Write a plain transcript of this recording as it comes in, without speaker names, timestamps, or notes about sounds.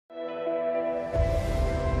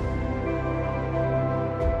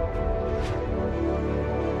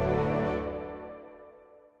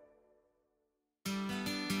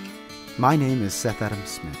My name is Seth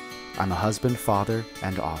Smith. I'm a husband, father,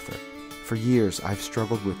 and author. For years, I've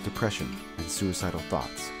struggled with depression and suicidal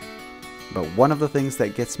thoughts. But one of the things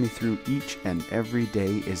that gets me through each and every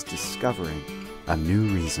day is discovering a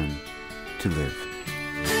new reason to live.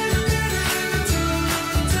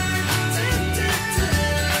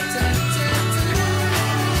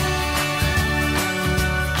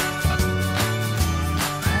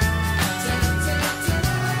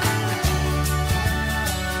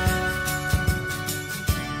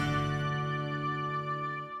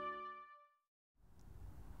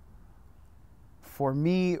 For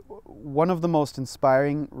me, one of the most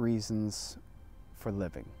inspiring reasons for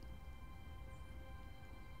living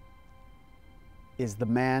is the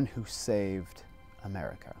man who saved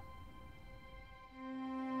America.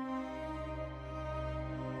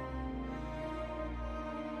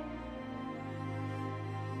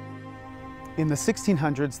 In the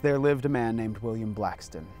 1600s, there lived a man named William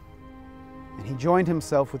Blackstone, and he joined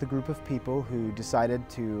himself with a group of people who decided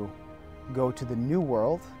to go to the New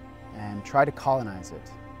World and try to colonize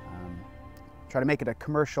it, try to make it a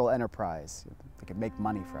commercial enterprise they could make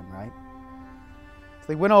money from, right? So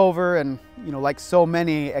they went over and, like so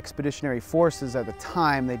many expeditionary forces at the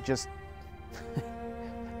time,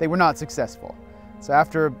 they were not successful. So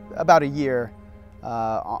after about a year,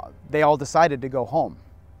 they all decided to go home.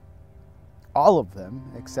 All of them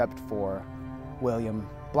except for William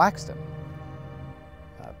Blackstone.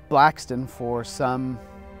 Blackstone, for some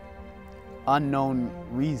unknown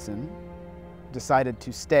reason, decided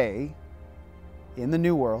to stay in the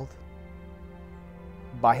New World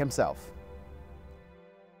by himself.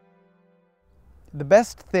 The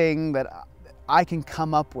best thing that I can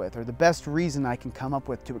come up with, or the best reason I can come up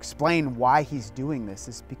with to explain why he's doing this,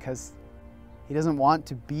 is because he doesn't want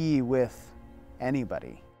to be with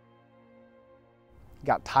anybody. He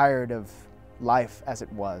got tired of life as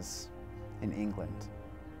it was in England.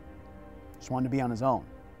 Just wanted to be on his own.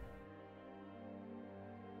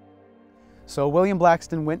 So William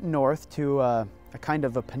Blackstone went north to a kind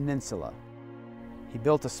of a peninsula. He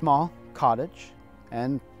built a small cottage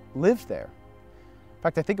and lived there. In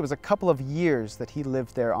fact, I think it was a couple of years that he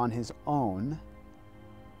lived there on his own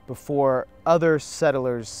before other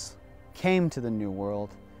settlers came to the New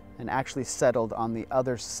World and actually settled on the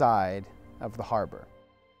other side of the harbor.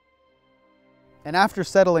 And after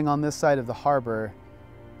settling on this side of the harbor,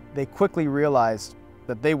 they quickly realized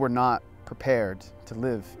that they were not prepared to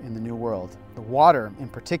live in the New World. The water, in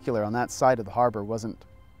particular, on that side of the harbor wasn't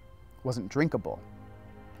drinkable.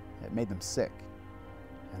 It made them sick.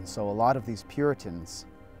 And so a lot of these Puritans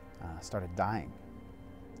started dying.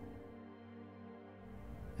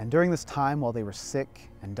 And during this time, while they were sick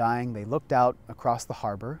and dying, they looked out across the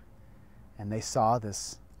harbor and they saw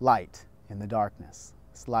this light in the darkness,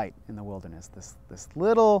 this light in the wilderness, this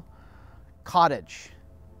little cottage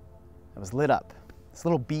that was lit up, this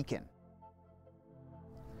little beacon.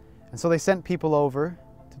 And so they sent people over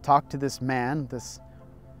to talk to this man, this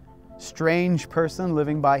strange person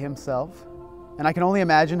living by himself. And I can only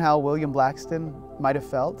imagine how William Blackstone might have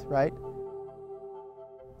felt, right?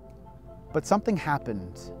 But something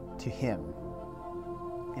happened to him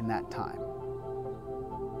in that time.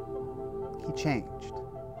 He changed.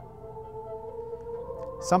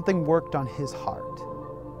 Something worked on his heart.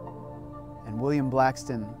 And William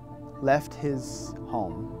Blackstone left his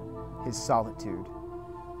home, his solitude,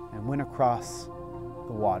 and went across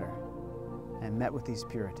the water and met with these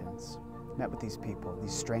Puritans, met with these people,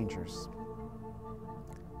 these strangers,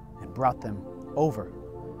 and brought them over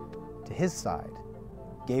to his side,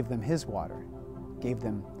 gave them his water, gave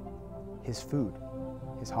them his food,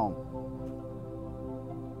 his home.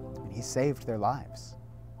 And he saved their lives.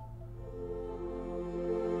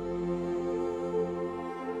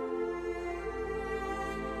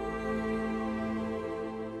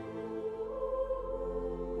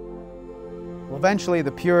 Well, eventually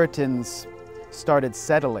the Puritans started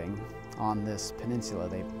settling on this peninsula.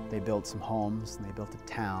 They built some homes and they built a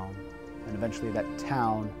town, and eventually that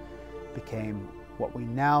town became what we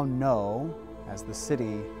now know as the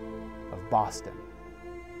city of Boston.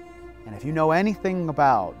 And if you know anything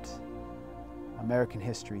about American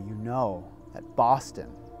history, you know that Boston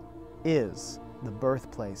is the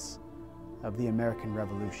birthplace of the American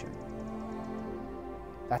Revolution.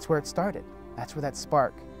 That's where it started. That's where that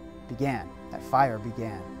spark began, that fire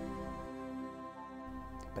began.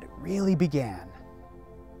 But it really began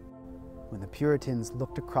when the Puritans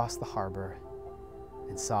looked across the harbor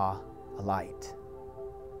and saw a light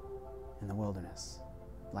in the wilderness,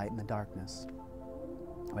 light in the darkness,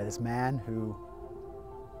 by this man who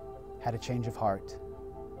had a change of heart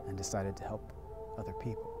and decided to help other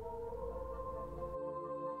people.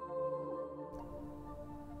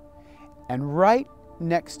 And right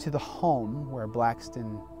next to the home where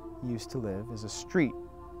Blackston used to live is a street,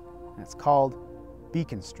 and it's called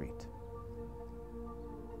Beacon Street.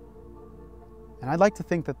 And I'd like to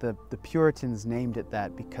think that the Puritans named it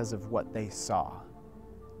that because of what they saw,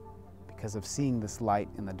 because of seeing this light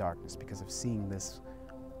in the darkness, because of seeing this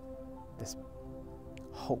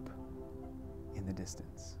hope in the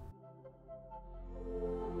distance.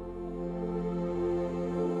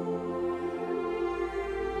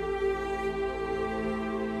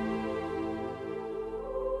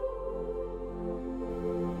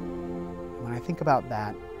 When I think about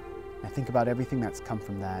that, I think about everything that's come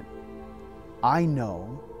from that, I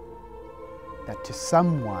know that to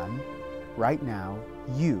someone right now,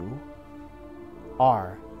 you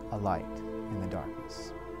are a light in the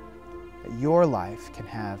darkness. That your life can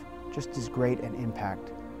have just as great an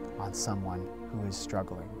impact on someone who is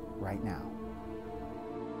struggling right now.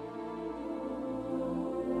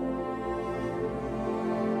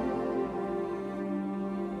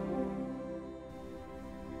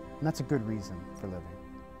 And that's a good reason for living.